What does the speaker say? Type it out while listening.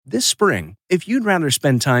This spring, if you'd rather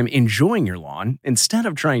spend time enjoying your lawn instead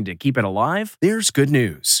of trying to keep it alive, there's good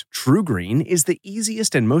news. TruGreen is the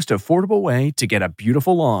easiest and most affordable way to get a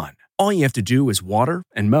beautiful lawn. All you have to do is water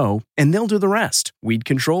and mow, and they'll do the rest. Weed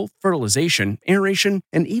control, fertilization, aeration,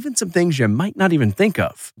 and even some things you might not even think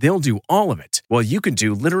of. They'll do all of it, while you can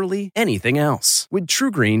do literally anything else. With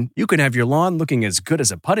TruGreen, you can have your lawn looking as good as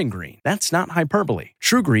a putting green. That's not hyperbole.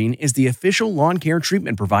 TruGreen is the official lawn care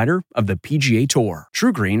treatment provider of the PGA Tour.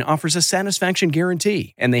 TruGreen offers a satisfaction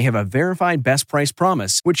guarantee, and they have a verified best price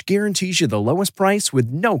promise, which guarantees you the lowest price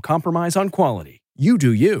with no compromise on quality. You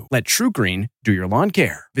do you. Let TruGreen do your lawn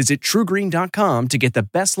care. Visit TruGreen.com to get the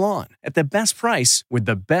best lawn at the best price with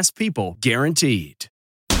the best people guaranteed.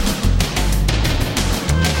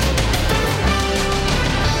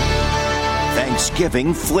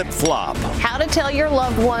 Thanksgiving flip-flop. How to tell your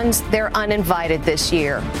loved ones they're uninvited this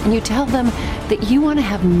year. And you tell them that you want to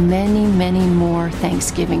have many, many more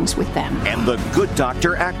Thanksgivings with them. And the Good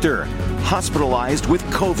Doctor actor, hospitalized with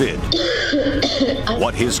COVID.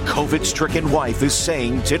 What his COVID-stricken wife is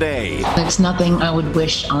saying today. It's nothing I would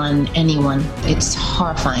wish on anyone. It's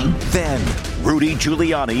horrifying. Then, Rudy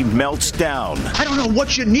Giuliani melts down. I don't know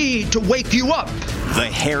what you need to wake you up. The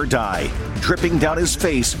hair dye dripping down his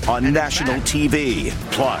face on national TV.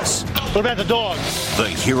 Plus, what about the dog? The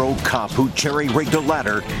hero cop who jerry-rigged a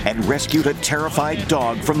ladder and rescued a terrified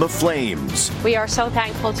dog from the flames. We are so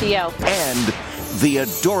thankful to you. And the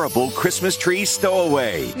adorable Christmas tree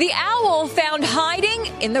stowaway. The owl found hiding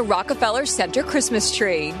in the Rockefeller Center Christmas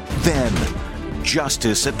tree. Then,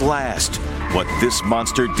 justice at last. What this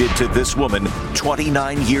monster did to this woman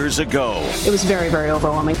 29 years ago. It was very, very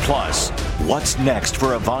overwhelming. Plus, what's next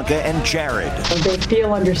for Ivanka and Jared? They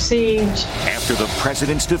feel under siege. After the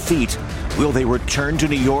president's defeat, will they return to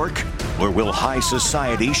New York? Or will high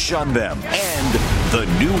society shun them? And the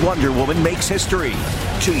new Wonder Woman makes history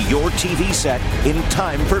to your TV set in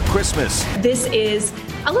time for Christmas. This is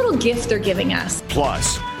a little gift they're giving us.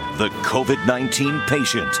 Plus, the COVID-19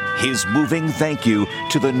 patient, his moving thank you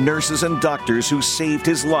to the nurses and doctors who saved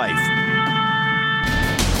his life.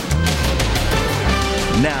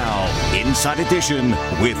 Now, Inside Edition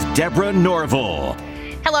with Deborah Norville.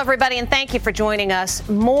 Hello, everybody, and thank you for joining us.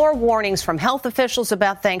 More warnings from health officials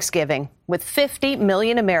about Thanksgiving. With 50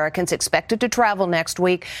 million Americans expected to travel next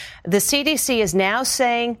week, the CDC is now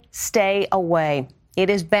saying stay away. It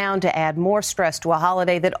is bound to add more stress to a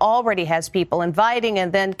holiday that already has people inviting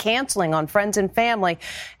and then canceling on friends and family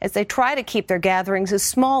as they try to keep their gatherings as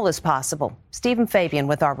small as possible. Stephen Fabian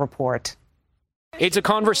with our report. It's a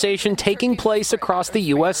conversation taking place across the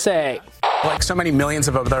USA. Like so many millions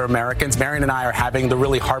of other Americans, Marion and I are having the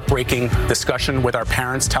really heartbreaking discussion with our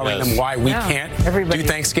parents, telling them why we can't do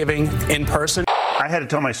Thanksgiving in person. I had to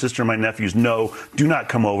tell my sister and my nephews, no, do not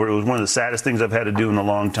come over. It was one of the saddest things I've had to do in a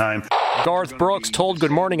long time. Garth Brooks told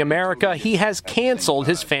Good Morning America he has canceled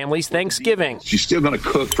his family's Thanksgiving. She's still going to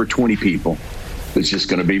cook for 20 people. It's just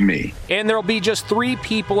going to be me. And there'll be just 3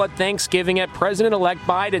 people at Thanksgiving at President-elect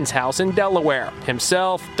Biden's house in Delaware.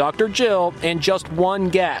 Himself, Dr. Jill, and just one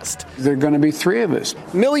guest. There are going to be 3 of us.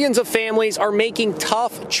 Millions of families are making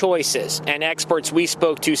tough choices. And experts we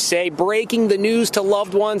spoke to say breaking the news to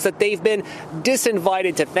loved ones that they've been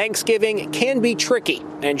disinvited to Thanksgiving can be tricky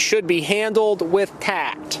and should be handled with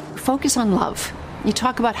tact. Focus on love. You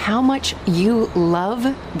talk about how much you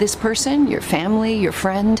love this person, your family, your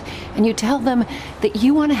friend, and you tell them that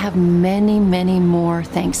you want to have many, many more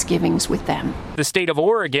Thanksgivings with them. The state of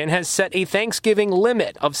Oregon has set a Thanksgiving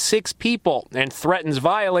limit of 6 people and threatens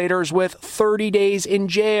violators with 30 days in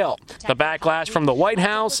jail. The backlash from the White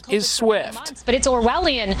House is swift. But it's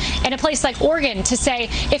Orwellian in a place like Oregon to say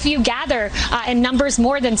if you gather in numbers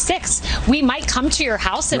more than 6, we might come to your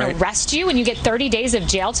house and arrest you and you get 30 days of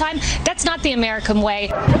jail time. That's not the American way.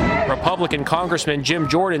 Republican Congressman Jim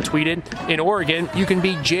Jordan tweeted, in Oregon, you can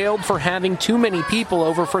be jailed for having too many people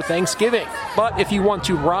over for Thanksgiving. But if you want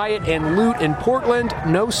to riot and loot in Portland,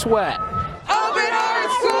 no sweat. Open our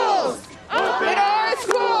schools! Open our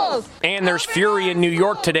schools! And there's fury in New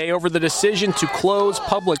York today over the decision to close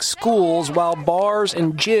public schools while bars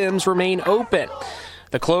and gyms remain open.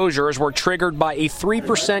 The closures were triggered by a 3%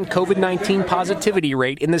 COVID-19 positivity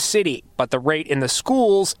rate in the city, but the rate in the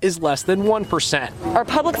schools is less than 1%. Our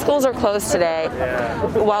public schools are closed today,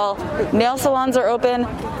 while nail salons are open,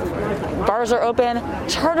 bars are open,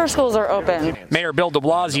 charter schools are open. Mayor Bill de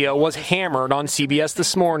Blasio was hammered on CBS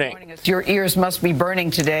This Morning. Your ears must be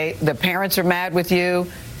burning today. The parents are mad with you.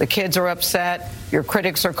 The kids are upset. Your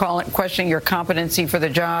critics are questioning your competency for the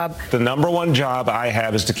job. The number one job I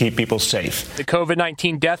have is to keep people safe. The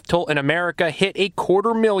COVID-19 death toll in America hit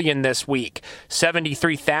 250,000 this week.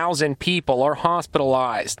 73,000 people are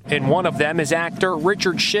hospitalized, and one of them is actor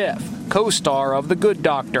Richard Schiff, co-star of The Good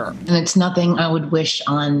Doctor. And it's nothing I would wish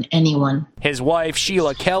on anyone. His wife,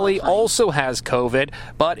 Sheila Kelly, also has COVID,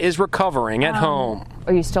 but is recovering at home.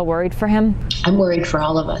 Are you still worried for him? I'm worried for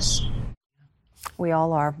all of us. We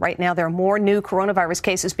all are. Right now, there are more new coronavirus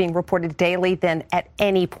cases being reported daily than at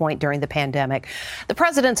any point during the pandemic. The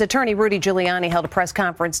president's attorney, Rudy Giuliani, held a press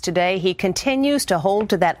conference today. He continues to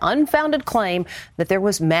hold to that unfounded claim that there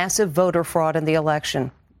was massive voter fraud in the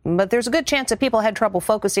election. But there's a good chance that people had trouble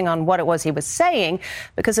focusing on what it was he was saying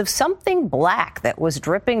because of something black that was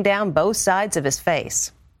dripping down both sides of his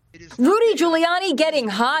face. Rudy Giuliani getting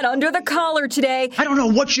hot under the collar today. I don't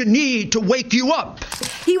know what you need to wake you up.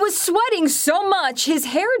 He was sweating so much his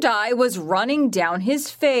hair dye was running down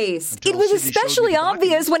his face. It was especially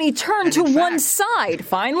obvious when he turned to one side.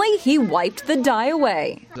 Finally, he wiped the dye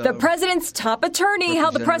away. The president's top attorney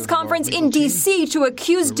held a press conference in D.C. to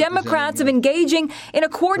accuse Democrats of engaging in a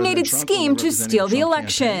coordinated scheme to steal the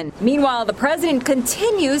election. Meanwhile, the president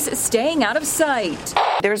continues staying out of sight.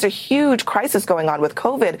 There's a huge crisis going on with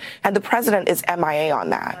COVID, and the president is MIA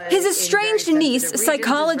on that. His estranged niece,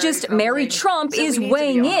 psychologist Mary Trump, is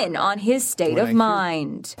weighing in on his state of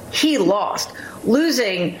mind. He lost.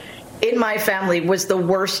 Losing in my family was the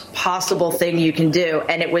worst possible thing you can do,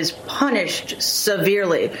 and it was punished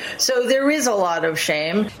severely. So there is a lot of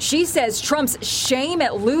shame. She says Trump's shame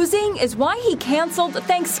at losing is why he canceled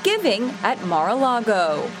Thanksgiving at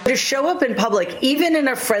Mar-a-Lago. To show up in public, even in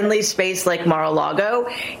a friendly space like Mar-a-Lago,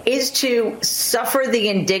 is to suffer the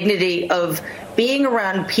indignity of being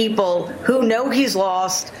around people who know he's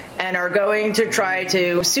lost and are going to try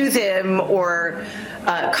to soothe him or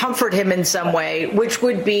comfort him in some way, which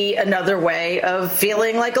would be another way of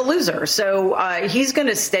feeling like a loser. So he's going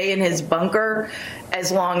to stay in his bunker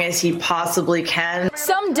as long as he possibly can.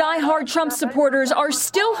 Some diehard Trump supporters are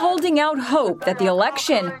still holding out hope that the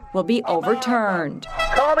election will be overturned.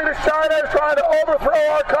 Communist China is trying to overthrow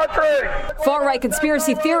our country. Far-right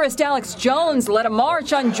conspiracy theorist Alex Jones led a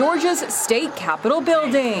march on Georgia's state capitol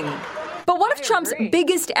building. But what if Trump's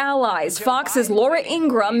biggest allies, Fox's Laura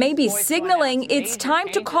Ingraham, may be signaling it's time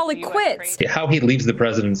to call it quits? How he leaves the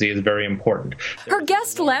presidency is very important. Her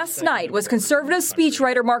guest last night was conservative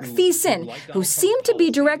speechwriter Mark Thiessen, who seemed to be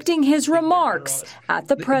directing his remarks at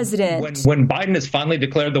the president. When Biden is finally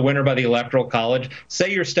declared the winner by the Electoral College,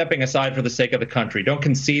 say you're stepping aside for the sake of the country. Don't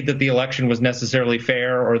concede that the election was necessarily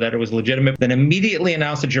fair or that it was legitimate. Then immediately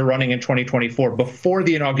announce that you're running in 2024 before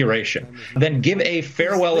the inauguration. Then give a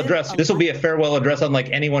farewell address. This will be a farewell address unlike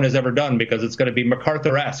anyone has ever done because it's going to be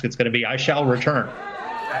MacArthur-esque. It's going to be, I shall return.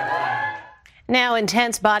 Now,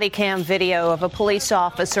 intense body cam video of a police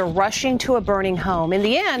officer rushing to a burning home. In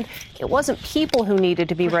the end, it wasn't people who needed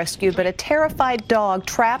to be rescued, but a terrified dog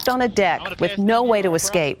trapped on a deck with no way to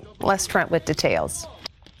escape. Les Trent with details.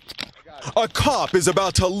 A cop is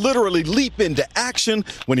about to literally leap into action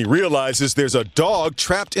when he realizes there's a dog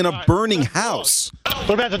trapped in a burning house.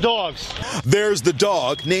 What about the dogs? There's the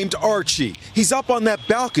dog named Archie. He's up on that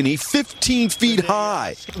balcony 15 feet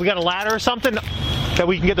high. We got a ladder or something that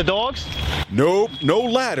we can get the dogs? Nope, no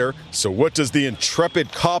ladder. So what does the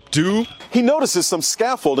intrepid cop do? He notices some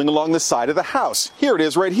scaffolding along the side of the house. Here it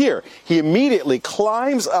is right here. He immediately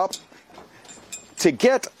climbs up to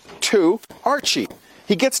get to Archie.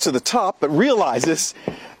 He gets to the top, but realizes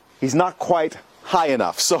he's not quite high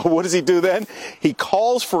enough. So what does he do then? He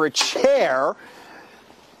calls for a chair,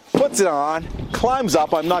 puts it on, climbs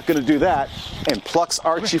up, I'm not going to do that, and plucks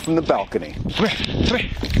Archie from the balcony. Come here.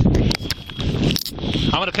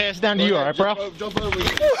 I'm going to pass it down to you, all right, bro?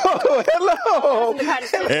 Oh, hello.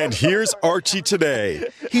 And here's Archie today.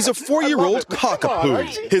 He's a 4-year-old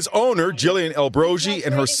cockapoo. His owner, Jillian Elbrogi,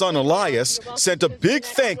 and her son, Elias, sent a big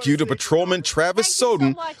thank you to Patrolman Travis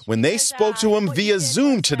Soden when they spoke to him via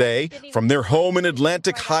Zoom today from their home in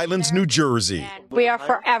Atlantic Highlands, New Jersey. We are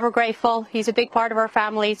forever grateful. He's a big part of our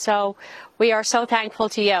family, so we are so thankful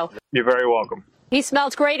to you. You're very welcome. He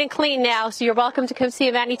smells great and clean now, so you're welcome to come see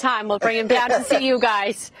him anytime. We'll bring him down to see you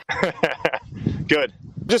guys. Good.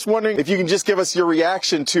 Just wondering if you can just give us your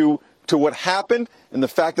reaction to what happened and the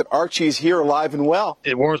fact that Archie's here alive and well.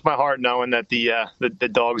 It warms my heart knowing that the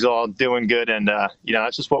dog's all doing good, and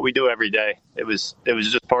that's just what we do every day. It was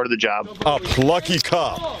just part of the job. A plucky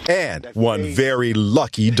cop and one very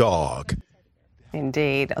lucky dog.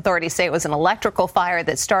 Indeed. Authorities say it was an electrical fire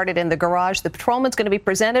that started in the garage. The patrolman's going to be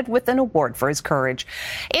presented with an award for his courage.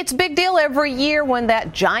 It's a big deal every year when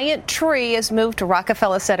that giant tree is moved to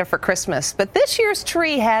Rockefeller Center for Christmas. But this year's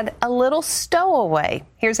tree had a little stowaway.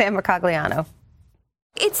 Here's Ann Mercogliano.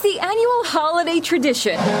 It's the annual holiday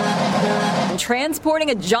tradition, transporting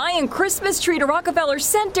a giant Christmas tree to Rockefeller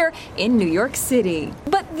Center in New York City.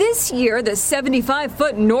 But this year, the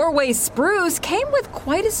 75-foot Norway spruce came with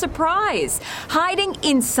quite a surprise. Hiding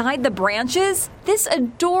inside the branches, this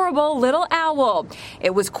adorable little owl.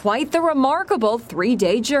 It was quite the remarkable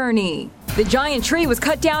 3-day journey. The giant tree was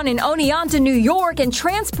cut down in Oneonta, New York, and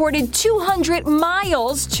transported 200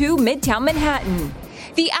 miles to Midtown Manhattan.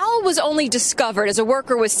 The owl was only discovered as a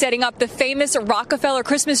worker was setting up the famous Rockefeller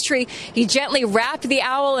Christmas tree. He gently wrapped the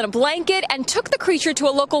owl in a blanket and took the creature to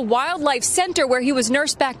a local wildlife center where he was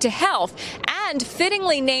nursed back to health and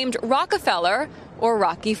fittingly named Rockefeller, or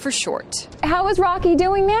Rocky for short. How is Rocky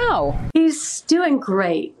doing now? He's doing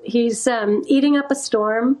great. He's eating up a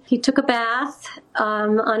storm. He took a bath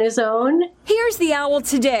on his own. Here's the owl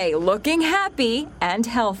today, looking happy and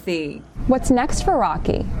healthy. What's next for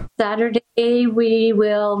Rocky? Saturday, we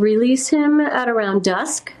will release him at around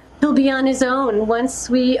dusk. He'll be on his own once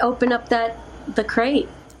we open up the crate.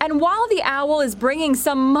 And while the owl is bringing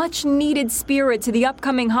some much-needed spirit to the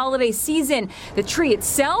upcoming holiday season, the tree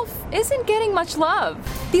itself isn't getting much love.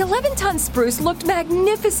 The 11-ton spruce looked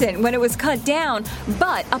magnificent when it was cut down,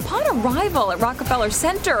 but upon arrival at Rockefeller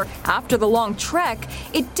Center after the long trek,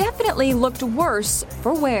 it definitely looked worse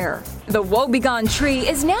for wear. The woebegone tree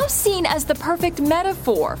is now seen as the perfect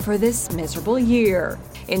metaphor for this miserable year.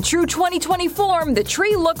 In true 2020 form, the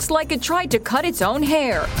tree looks like it tried to cut its own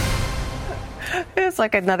hair. It's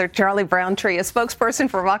like another Charlie Brown tree. A spokesperson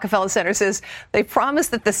for Rockefeller Center says they promise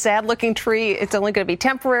that the sad-looking tree, it's only going to be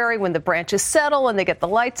temporary. When the branches settle and they get the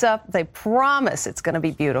lights up, they promise it's going to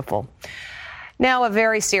be beautiful. Now, a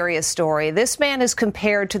very serious story. This man is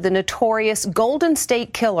compared to the notorious Golden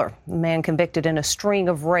State Killer, a man convicted in a string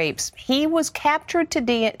of rapes. He was captured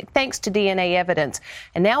thanks to DNA evidence.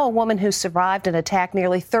 And now a woman who survived an attack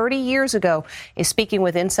nearly 30 years ago is speaking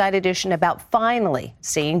with Inside Edition about finally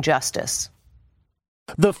seeing justice.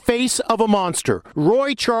 The face of a monster,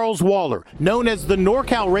 Roy Charles Waller, known as the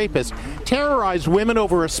NorCal rapist, terrorized women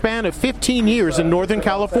over a span of 15 years in Northern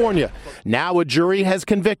California. Now a jury has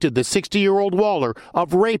convicted the 60-year-old Waller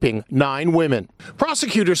of raping 9 women.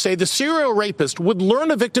 Prosecutors say the serial rapist would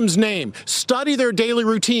learn a victim's name, study their daily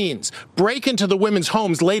routines, break into the women's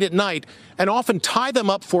homes late at night, and often tie them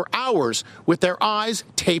up for hours with their eyes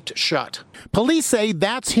taped shut. Police say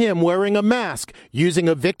that's him wearing a mask, using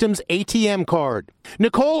a victim's ATM card.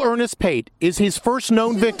 Nicole Ernest Pate is his first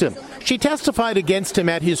known victim. She testified against him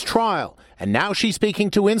at his trial, and now she's speaking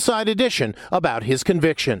to Inside Edition about his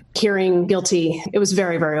conviction. Hearing guilty, it was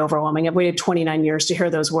very, very overwhelming. I've waited 29 years to hear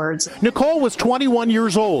those words. Nicole was 21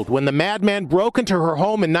 years old when the madman broke into her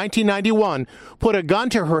home in 1991, put a gun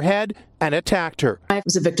to her head, and attacked her. I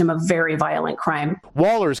was a victim of very violent crime.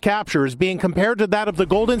 Waller's capture is being compared to that of the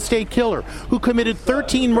Golden State Killer, who committed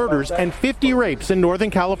 13 murders and 50 rapes in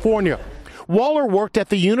Northern California. Waller worked at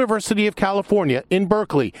the University of California in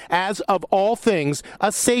Berkeley as, of all things,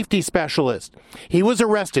 a safety specialist. He was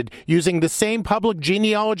arrested using the same public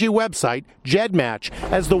genealogy website, GEDmatch,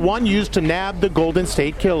 as the one used to nab the Golden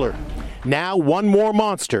State Killer. Now one more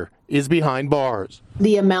monster is behind bars.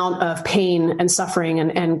 The amount of pain and suffering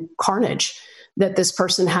and carnage that this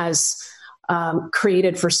person has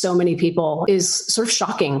created for so many people is sort of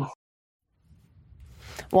shocking.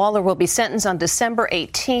 Waller will be sentenced on December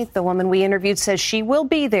 18th. The woman we interviewed says she will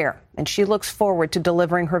be there, and she looks forward to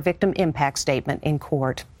delivering her victim impact statement in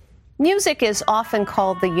court. Music is often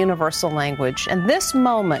called the universal language, and this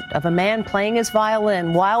moment of a man playing his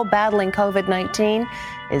violin while battling COVID-19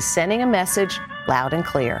 is sending a message loud and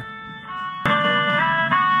clear.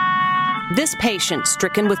 This patient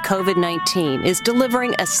stricken with COVID-19 is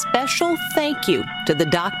delivering a special thank you to the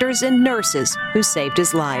doctors and nurses who saved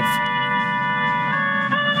his life.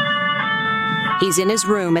 He's in his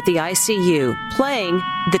room at the ICU playing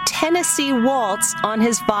the Tennessee Waltz on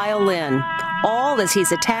his violin, all as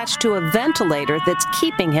he's attached to a ventilator that's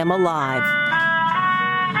keeping him alive.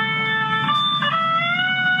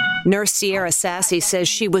 Nurse Sierra Sassy says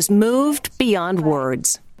she was moved beyond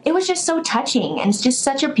words. It was just so touching, and it's just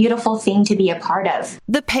such a beautiful thing to be a part of.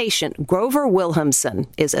 The patient, Grover Wilhelmson,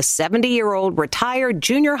 is a 70-year-old retired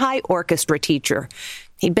junior high orchestra teacher.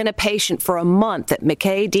 He'd been a patient for a month at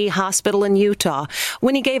McKay-Dee Hospital in Utah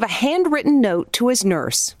when he gave a handwritten note to his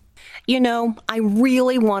nurse. You know, I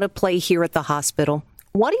really want to play here at the hospital.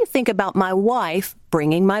 What do you think about my wife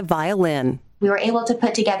bringing my violin? We were able to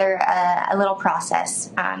put together a little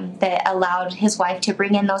process that allowed his wife to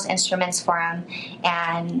bring in those instruments for him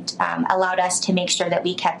and allowed us to make sure that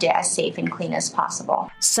we kept it as safe and clean as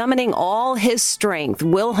possible. Summoning all his strength,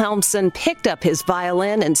 Wilhelmsen picked up his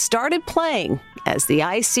violin and started playing as the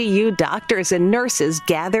ICU doctors and nurses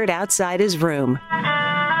gathered outside his room.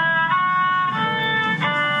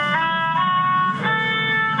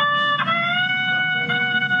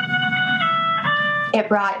 It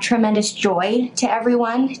brought tremendous joy to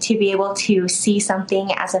everyone to be able to see something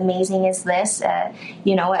as amazing as this. A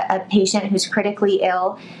patient who's critically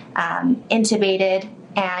ill, intubated,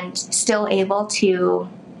 and still able to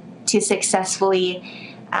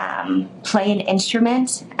successfully play an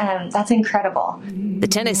instrument. That's incredible. The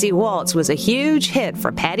Tennessee Waltz was a huge hit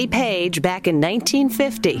for Patti Page back in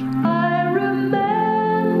 1950.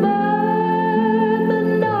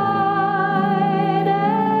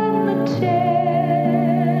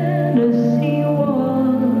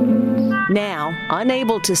 Now,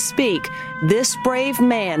 unable to speak, this brave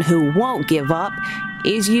man who won't give up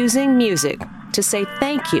is using music to say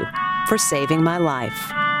thank you for saving my life.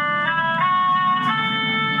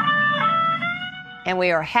 And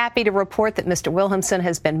we are happy to report that Mr. Wilhelmsen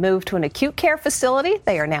has been moved to an acute care facility.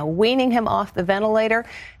 They are now weaning him off the ventilator,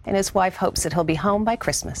 and his wife hopes that he'll be home by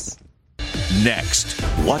Christmas. Next,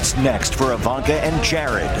 what's next for Ivanka and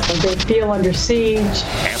Jared? They feel under siege.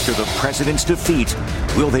 After the president's defeat,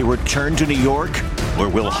 will they return to New York, or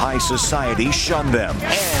will high society shun them?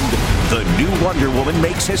 And the new Wonder Woman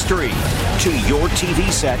makes history to your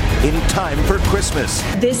TV set in time for Christmas.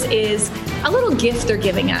 This is a little gift they're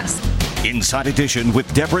giving us. Inside Edition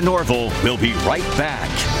with Deborah Norville. We'll be right back.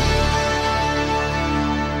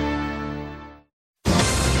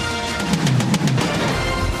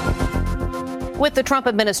 With the Trump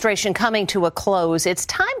administration coming to a close, it's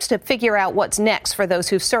time to figure out what's next for those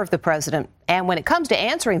who've served the president. And when it comes to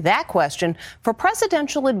answering that question, for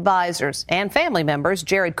presidential advisors and family members,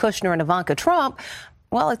 Jared Kushner and Ivanka Trump,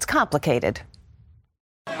 well, it's complicated.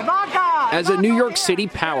 As a New York City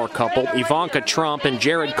power couple, Ivanka Trump and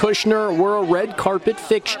Jared Kushner were a red carpet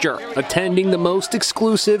fixture, attending the most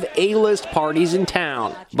exclusive A-list parties in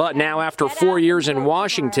town. But now, after 4 years in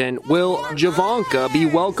Washington, will Javanka be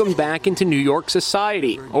welcomed back into New York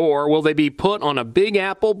society? Or will they be put on a Big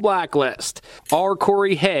Apple blacklist? R.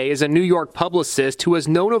 Corey Hay is a New York publicist who has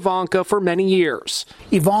known Ivanka for many years.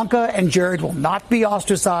 Ivanka and Jared will not be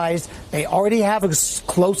ostracized. They already have a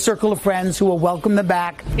close circle of friends who will welcome them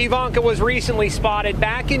back. Ivanka was recently spotted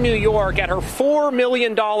back in New York at her $4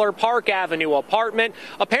 million Park Avenue apartment,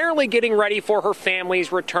 apparently getting ready for her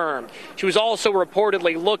family's return. She was also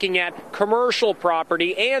reportedly looking at commercial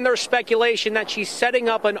property, and there's speculation that she's setting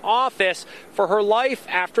up an office for her life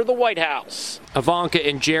after the White House. Ivanka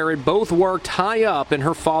and Jared both worked high up in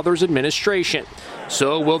her father's administration.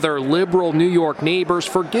 So will their liberal New York neighbors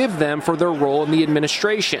forgive them for their role in the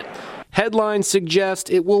administration? Headlines suggest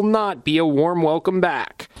it will not be a warm welcome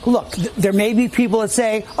back. Look, there may be people that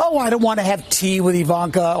say, oh, I don't want to have tea with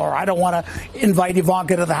Ivanka, or I don't want to invite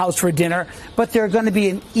Ivanka to the house for dinner. But there are going to be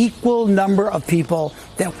an equal number of people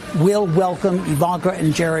that will welcome Ivanka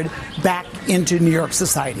and Jared back into New York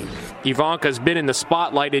society. Ivanka's been in the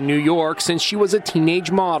spotlight in New York since she was a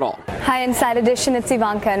teenage model. Hi, Inside Edition, it's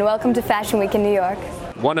Ivanka, and welcome to Fashion Week in New York.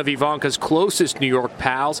 One of Ivanka's closest New York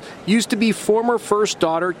pals used to be former first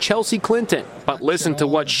daughter Chelsea Clinton. But listen to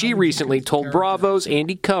what she recently told Bravo's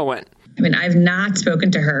Andy Cohen. I mean, I've not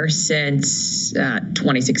spoken to her since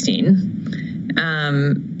 2016.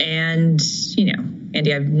 And, you know,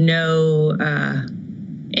 Andy, I have no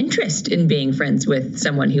interest in being friends with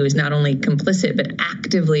someone who is not only complicit, but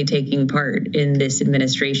actively taking part in this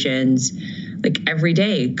administration's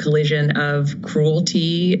everyday collision of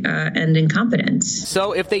cruelty and incompetence.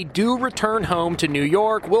 So if they do return home to New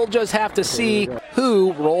York, we'll just have to see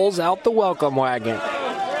who rolls out the welcome wagon.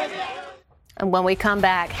 And when we come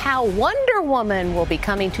back, how Wonder Woman will be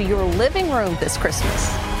coming to your living room this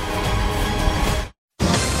Christmas.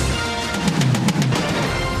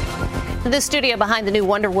 The studio behind the new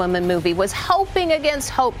Wonder Woman movie was hoping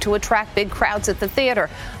against hope to attract big crowds at the theater.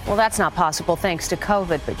 Well, that's not possible thanks to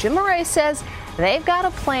COVID, but Jim Murray says they've got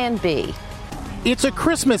a plan B. It's a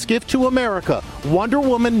Christmas gift to America, Wonder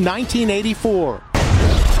Woman 1984.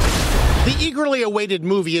 The eagerly awaited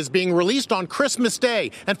movie is being released on Christmas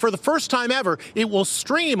Day, and for the first time ever, it will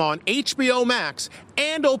stream on HBO Max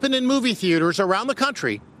and open in movie theaters around the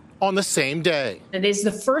country on the same day. It is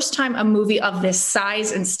the first time a movie of this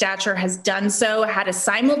size and stature has done so, had a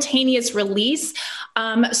simultaneous release.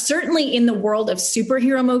 Certainly in the world of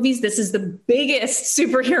superhero movies, this is the biggest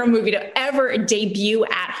superhero movie to ever debut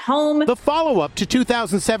at home. The follow-up to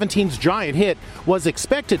 2017's giant hit was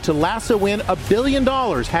expected to lasso in $1 billion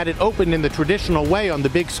had it opened in the traditional way on the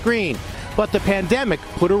big screen. But the pandemic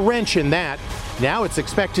put a wrench in that. Now it's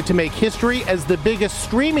expected to make history as the biggest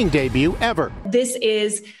streaming debut ever. This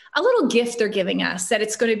is a little gift they're giving us, that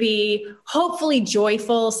it's going to be hopefully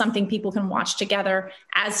joyful, something people can watch together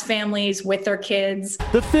as families with their kids.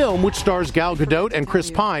 The film, which stars Gal Gadot and Chris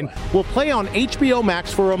Pine, will play on HBO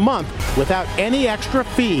Max for a month without any extra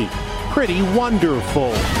fee. Pretty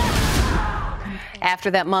wonderful.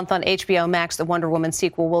 After that month on HBO Max, the Wonder Woman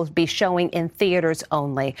sequel will be showing in theaters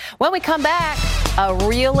only. When we come back, a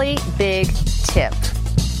really big tip.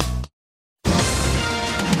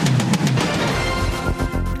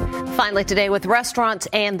 Finally today, with restaurants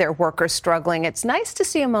and their workers struggling, it's nice to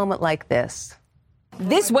see a moment like this.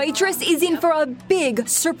 This waitress is in for a big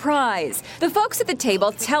surprise. The folks at the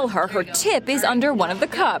table tell her tip is under one of the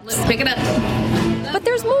cups. Pick it up. But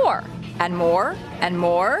there's more, and more, and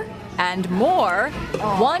more, and more.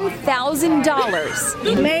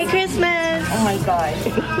 $1,000. Merry Christmas. Oh my God.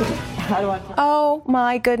 Oh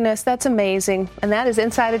my goodness, that's amazing. And that is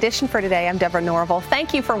Inside Edition for today. I'm Deborah Norville.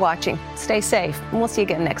 Thank you for watching. Stay safe, and we'll see you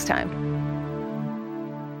again next time.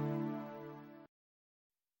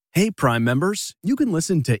 Hey, Prime members, you can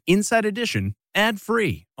listen to Inside Edition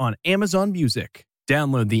ad-free on Amazon Music.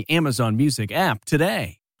 Download the Amazon Music app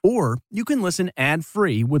today. Or you can listen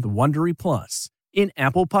ad-free with Wondery Plus in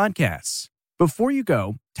Apple Podcasts. Before you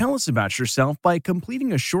go, tell us about yourself by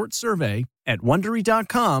completing a short survey at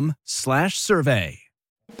Wondery.com/survey.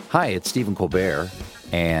 Hi, it's Stephen Colbert,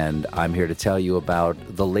 and I'm here to tell you about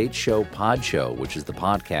The Late Show Pod Show, which is the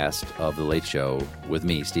podcast of The Late Show with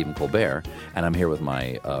me, Stephen Colbert, and I'm here with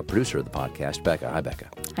my producer of the podcast, Becca. Hi, Becca.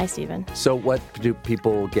 Hi, Stephen. So what do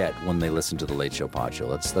people get when they listen to The Late Show Pod Show?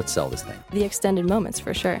 Let's sell this thing. The extended moments,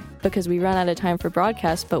 for sure, because we run out of time for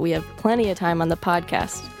broadcast, but we have plenty of time on the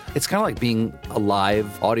podcast. It's kind of like being a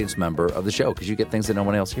live audience member of the show because you get things that no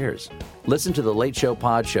one else hears. Listen to The Late Show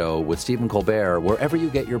Pod Show with Stephen Colbert wherever you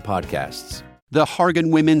get your podcasts. The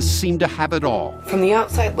Hargan women seem to have it all. From the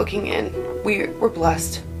outside looking in, we were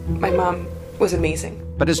blessed. My mom was amazing.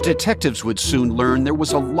 But as detectives would soon learn, there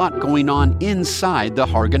was a lot going on inside the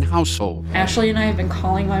Hargan household. Ashley and I have been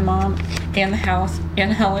calling my mom and the house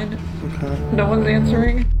and Helen. Okay. No one's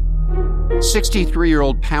answering.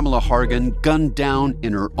 63-year-old Pamela Hargan gunned down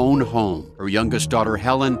in her own home. Her youngest daughter,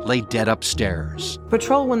 Helen, lay dead upstairs.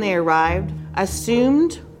 Patrol, when they arrived,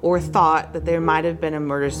 assumed or thought that there might have been a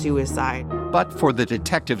murder-suicide. But for the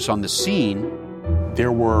detectives on the scene,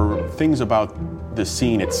 there were things about the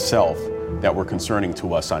scene itself that were concerning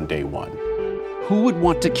to us on day one. Who would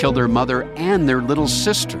want to kill their mother and their little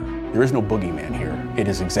sister? There is no boogeyman here. It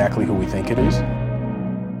is exactly who we think it is.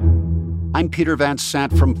 I'm Peter Van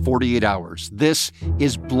Sant from 48 Hours. This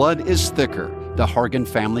is Blood is Thicker, the Hargan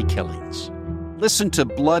Family Killings. Listen to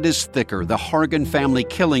Blood is Thicker, the Hargan Family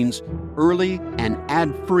Killings, early and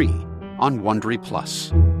ad-free on Wondery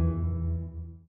Plus.